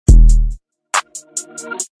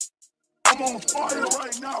I'm on fire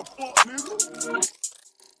right now, fuck nigga.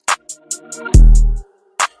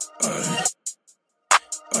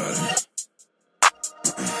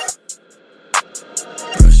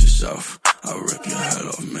 Brace yourself, I'll rip your head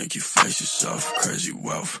off, make you face yourself. Crazy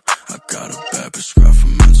wealth, I got a bad prescribe for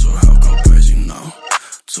mental health. Go crazy now.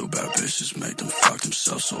 Two bad bitches make them fuck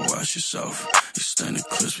themselves, so watch yourself. Extended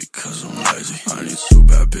clips because I'm lazy. I need two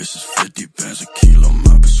bad bitches, 50 bands a kilo,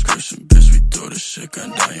 my prescription. Bitch, we do this shit, gun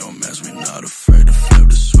down your mans, we not afraid to flip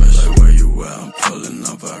the switch. Like where you at, I'm pulling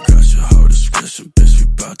up, I got your whole description. Bitch, we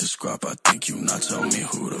bout to scrap, I think you not tell me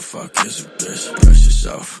who the fuck is a bitch. Brace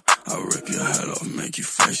yourself, I'll rip your head off, make you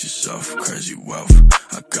face yourself. Crazy wealth,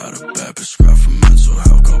 I got a bad prescribe for mental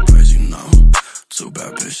health. Go crazy now. Two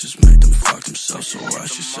bad bitches make them fuck themselves, so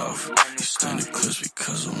watch yourself. Extended clips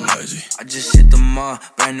because I'm lazy. I just hit the mall,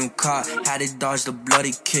 brand new car, had to dodge the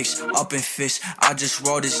bloody kicks. Up in fist, I just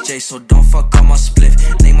rolled this J, so don't fuck up my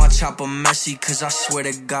spliff. Name my chopper messy, cause I swear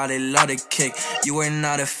to God they love to kick. You are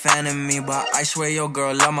not a fan of me, but I swear your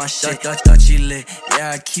girl love my shit. Dutchy lit,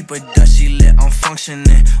 yeah, I keep a Dutchy lit, I'm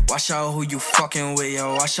functioning. Watch out who you fucking with,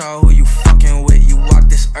 yo, watch out who you fucking with. You walk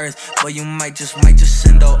this earth, but you might just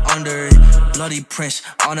end up under it. Bloody prince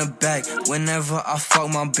on the back, whenever I fuck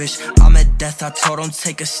my bitch, I'm at death, I told him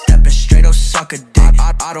take a step and straight up suck a dick.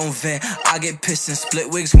 I don't vent, I get pissed and split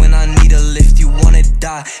wigs when I need a lift. You wanna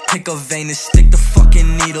die, pick a vein and stick the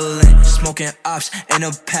fucking needle in. Smoking ops in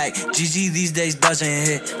a pack, GG these days doesn't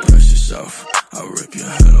hit. Brace yourself, I'll rip your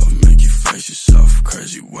head off, make you face yourself.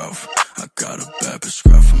 Crazy wealth, I got a bad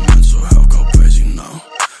prescribe for mental health. Go crazy now.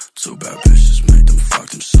 Two bad bitches make them fuck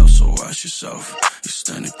themselves, so watch yourself.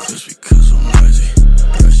 Extended clips because I'm lazy.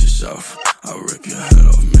 Brace yourself, I'll rip your head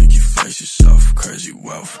off, make you face yourself. Crazy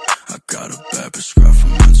wealth, I got a bad prescribe for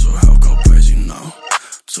mental health. Go crazy now.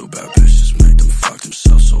 Two bad bitches make them fuck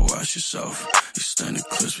themselves, so watch yourself. Extended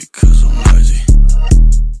clips because I'm lazy.